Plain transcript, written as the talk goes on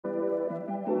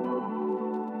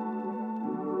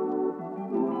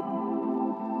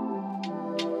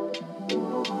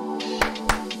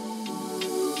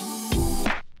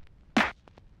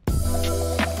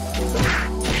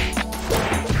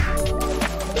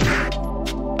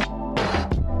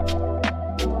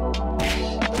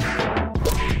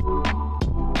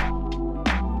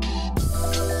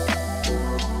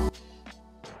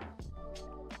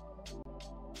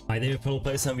fellow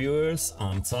players and viewers,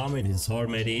 I'm Tommy, this is Hard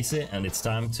Made Easy, and it's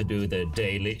time to do the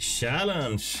daily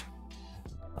challenge.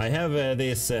 I have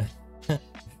this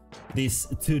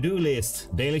to-do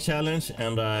list, daily challenge,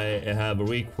 and I have a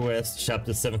request,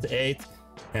 chapter 78,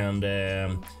 and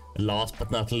last but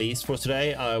not least for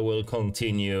today, I will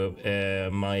continue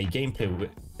my gameplay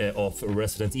of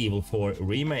Resident Evil 4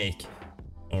 Remake.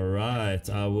 Alright,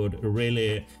 I would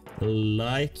really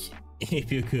like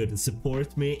if you could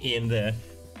support me in the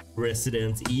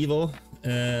Resident Evil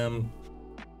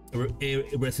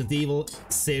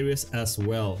series as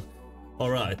well.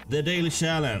 Alright, the daily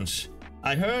challenge.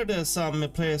 I heard some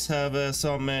players have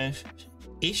some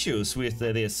issues with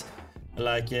this,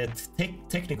 like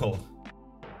technical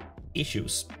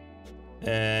issues.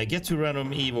 Get 2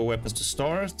 random evil weapons to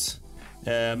start.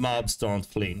 Mobs don't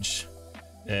flinch.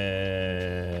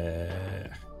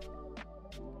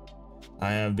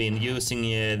 I have been using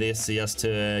this just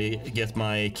to get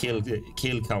my kill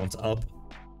count up.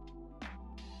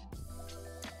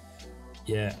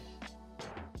 Yeah.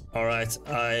 All right.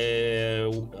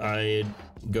 I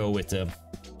go with the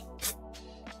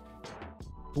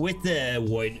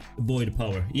void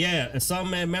power. Yeah. Some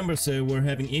members were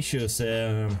having issues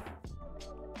that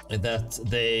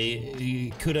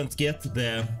they couldn't get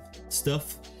the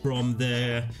stuff from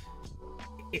the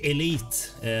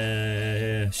elite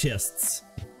chests,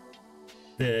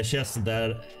 the chests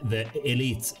that the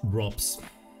elite drops,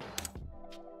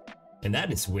 and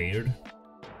that is weird.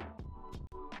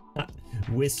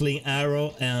 Whistling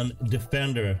arrow and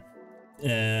defender.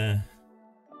 Yeah,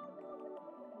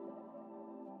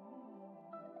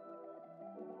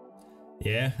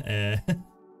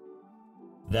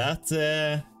 that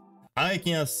I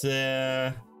can just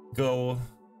go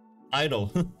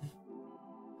idle.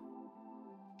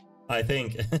 I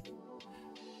think.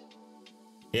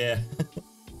 Yeah.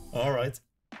 All right.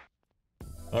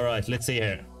 All right, let's see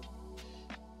here.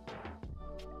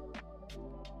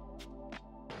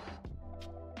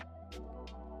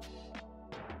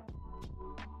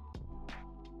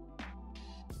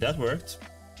 That worked.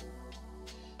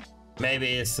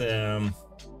 Maybe it's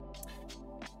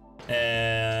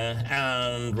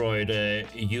Android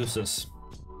users.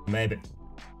 Maybe.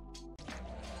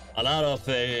 A lot of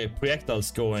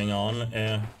projectiles going on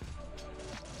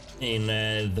in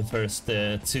the first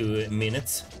 2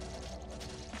 minutes.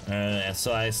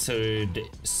 So I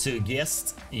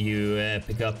suggest you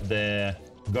pick up the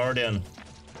Guardian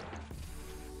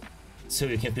so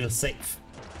you can feel safe.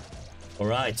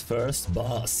 Alright, first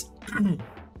boss.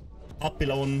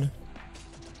 Papillon.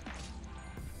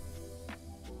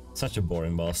 Such a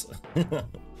boring boss.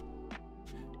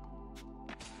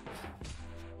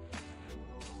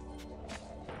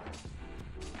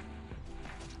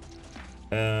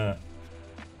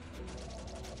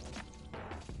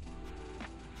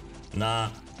 Nah,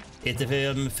 it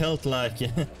felt like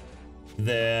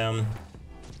the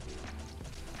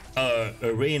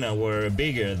arena were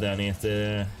bigger than it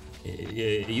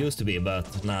used to be,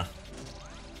 but nah.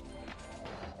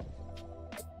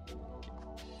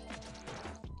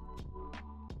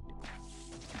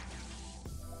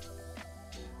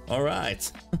 All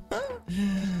right.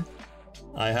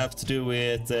 I have to do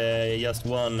it just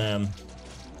one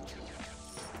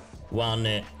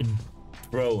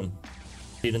drone.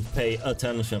 Didn't pay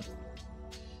attention.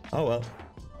 Oh well.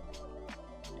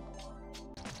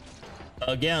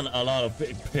 Again, a lot of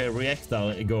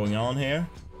projectile going on here,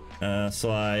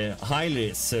 so I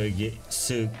highly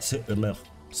suggest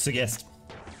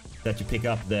that you pick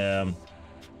up the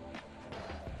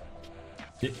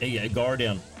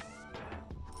Guardian.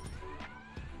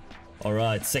 All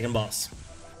right, second boss.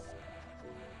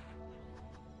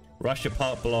 Russia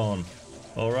Papillon.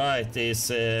 All right, is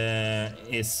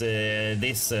this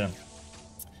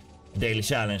daily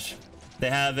challenge? They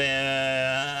have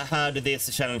had this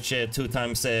challenge 2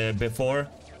 times before,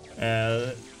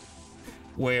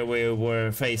 where we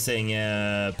were facing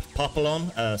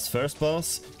Papillon as first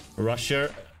boss,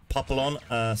 Russia Papillon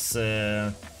as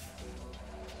the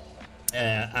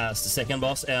second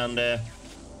boss, and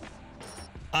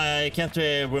I can't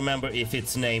remember if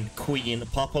it's named Queen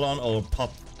Papillon or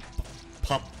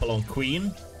Papillon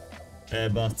Queen,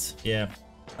 but yeah,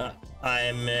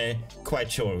 I'm quite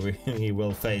sure we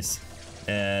will face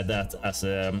that as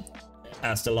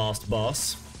the last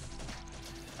boss.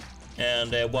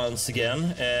 And once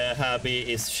again,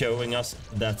 Happy is showing us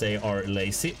that they are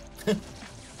lazy.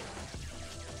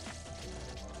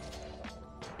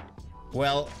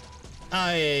 Well,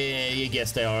 I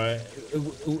guess they are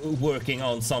working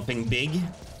on something big.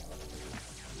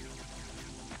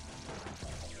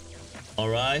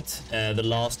 Alright, the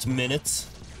last minute.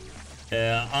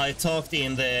 I talked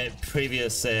in the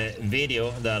previous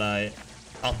video that I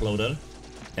uploaded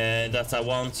that I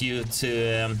want you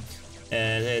to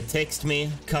text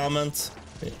me, comment,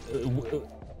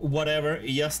 whatever,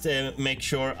 just make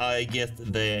sure I get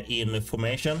the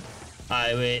information.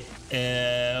 I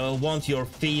want your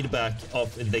feedback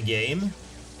of the game.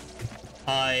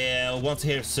 I want to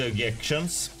hear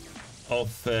suggestions of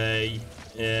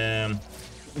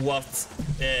what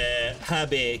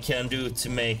Habby can do to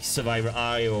make Survivor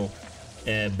IO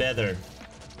better,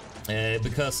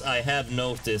 because I have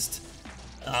noticed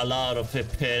a lot of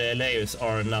players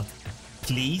are not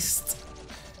pleased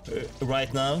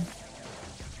right now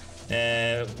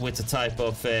with the type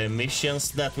of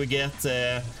missions that we get,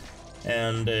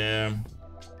 and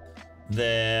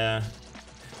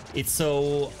it's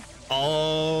so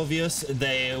obvious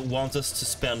they want us to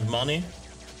spend money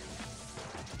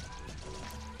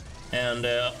and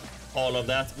all of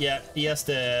that. Yeah, just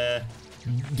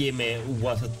give me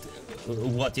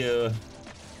what you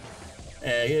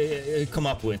come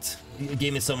up with.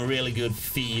 Give me some really good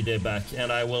feedback,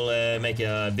 and I will make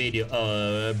a video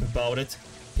about it.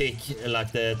 Pick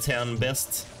like the 10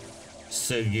 best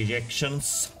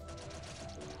suggestions.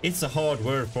 It's a hard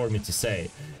word for me to say.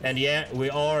 And yeah, we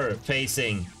are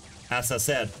facing, as I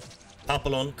said,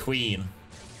 Papillon Queen.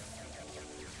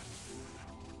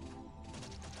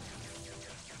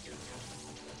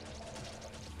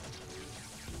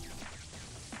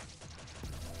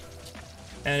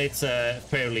 And it's a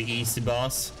fairly easy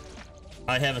boss.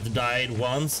 I haven't died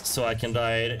once, so I can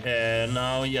die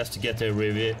now just to get a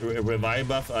revive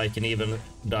buff. I can even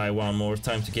die one more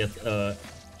time to get a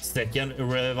second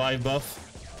revive buff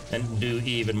and do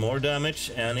even more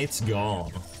damage, and it's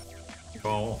gone.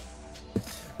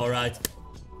 Alright,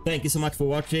 thank you so much for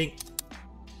watching.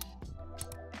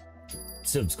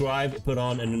 Subscribe, put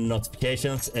on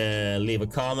notifications, leave a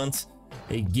comment,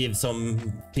 give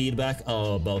some feedback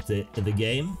about the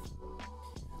game,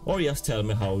 or just tell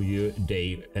me how your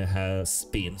day has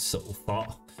been so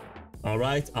far.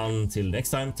 Alright, until next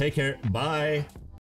time, take care, bye!